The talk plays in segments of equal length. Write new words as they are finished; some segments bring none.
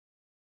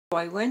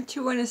I went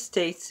to an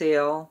estate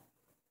sale.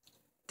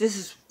 This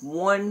is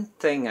one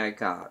thing I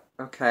got,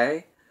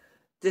 okay?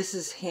 This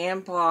is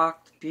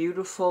hand-blocked,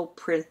 beautiful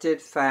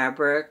printed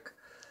fabric.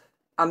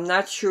 I'm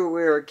not sure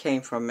where it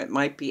came from. It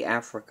might be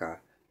Africa.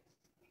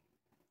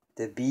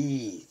 The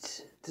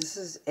beads. This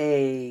is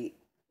a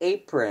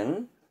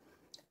apron.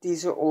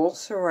 These are all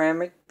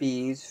ceramic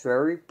beads,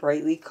 very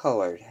brightly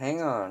colored.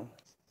 Hang on.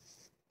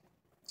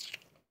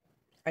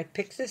 I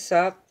picked this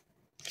up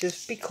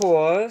just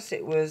because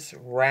it was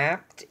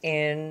wrapped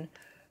in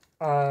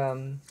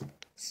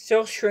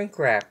still shrink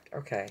wrapped.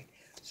 Okay,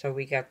 so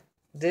we got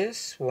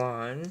this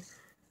one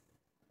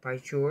by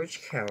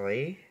George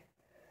Kelly,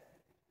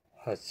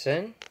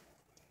 Hudson,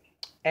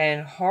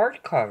 and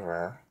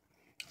hardcover.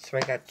 So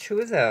I got two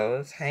of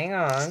those. Hang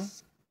on.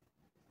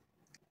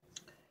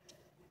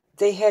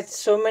 They had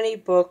so many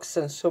books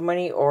and so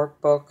many art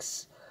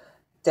books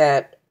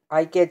that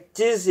I get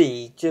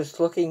dizzy just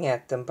looking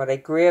at them, but I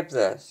grabbed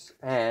this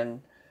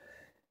and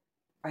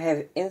I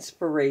have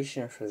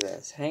inspiration for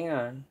this. Hang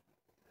on.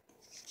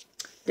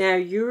 Now,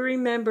 you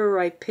remember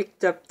I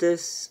picked up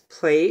this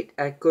plate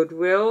at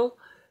Goodwill?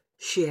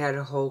 She had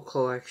a whole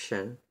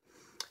collection.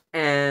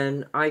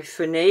 And I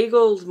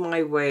finagled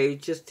my way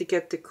just to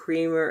get the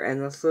creamer and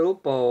this little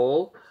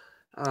bowl.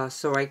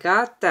 So I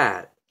got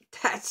that.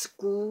 That's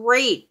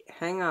great.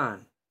 Hang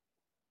on.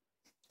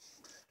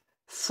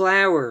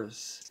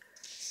 Flowers.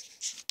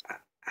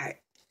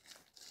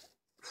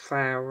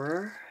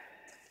 Flower.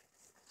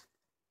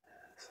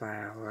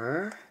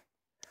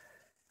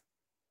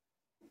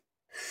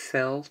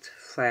 Felt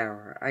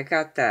flower. I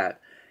got that.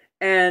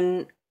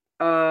 And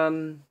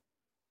I'm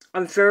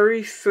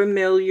very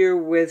familiar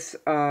with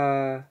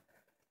oh,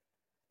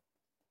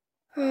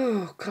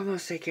 como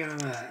se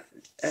llama?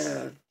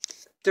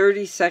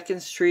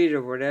 32nd Street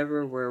or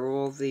whatever, where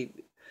all the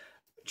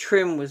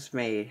trim was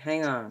made.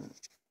 Hang on.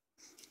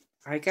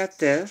 I got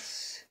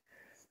this.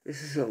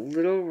 This is a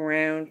little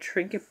round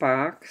trinket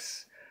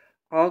box.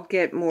 I'll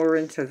get more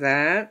into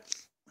that.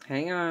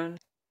 Hang on.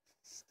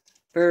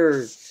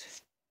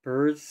 Birds.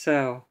 Birds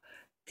sell.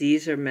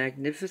 These are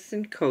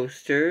magnificent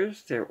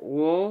coasters. They're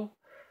all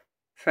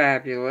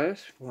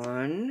fabulous.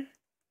 1,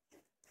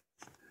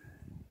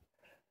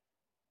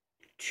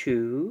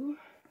 2,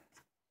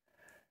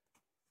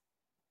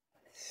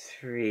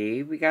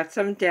 3. We got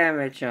some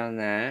damage on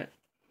that.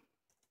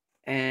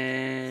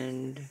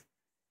 And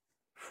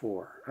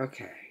 4.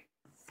 Okay.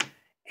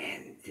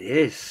 And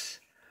this.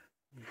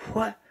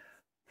 What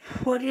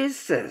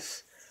is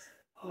this?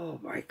 Oh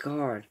my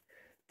God.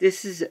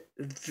 This is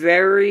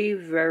very,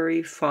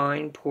 very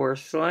fine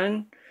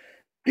porcelain.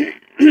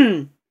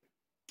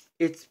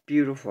 It's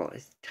beautiful.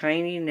 It's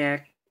tiny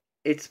neck.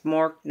 It's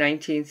marked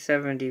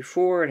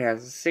 1974. It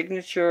has a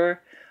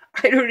signature.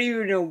 I don't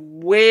even know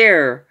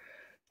where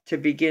to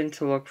begin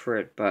to look for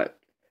it, but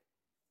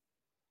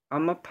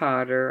I'm a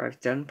potter.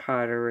 I've done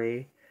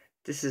pottery.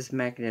 This is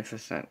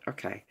magnificent.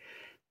 Okay.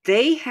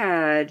 They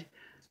had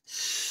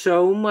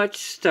so much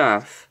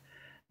stuff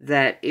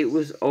that it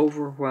was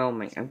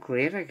overwhelming. I'm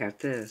glad I got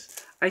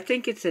this. I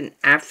think it's an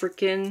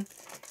African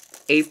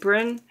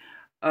apron.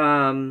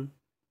 I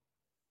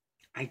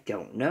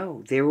don't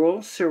know. They're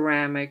all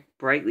ceramic,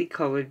 brightly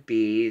colored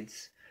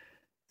beads.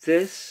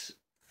 This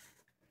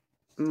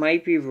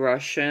might be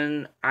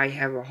Russian. I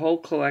have a whole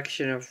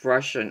collection of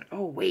Russian.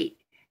 Oh, wait.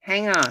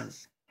 Hang on.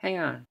 Hang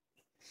on.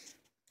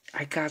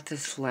 I got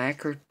this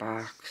lacquered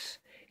box.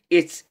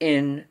 It's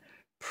in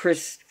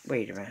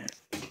wait a minute.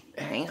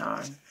 Hang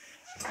on.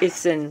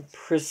 It's in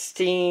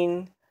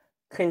pristine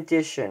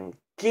condition.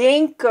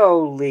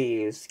 Ginkgo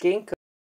leaves. Ginkgo.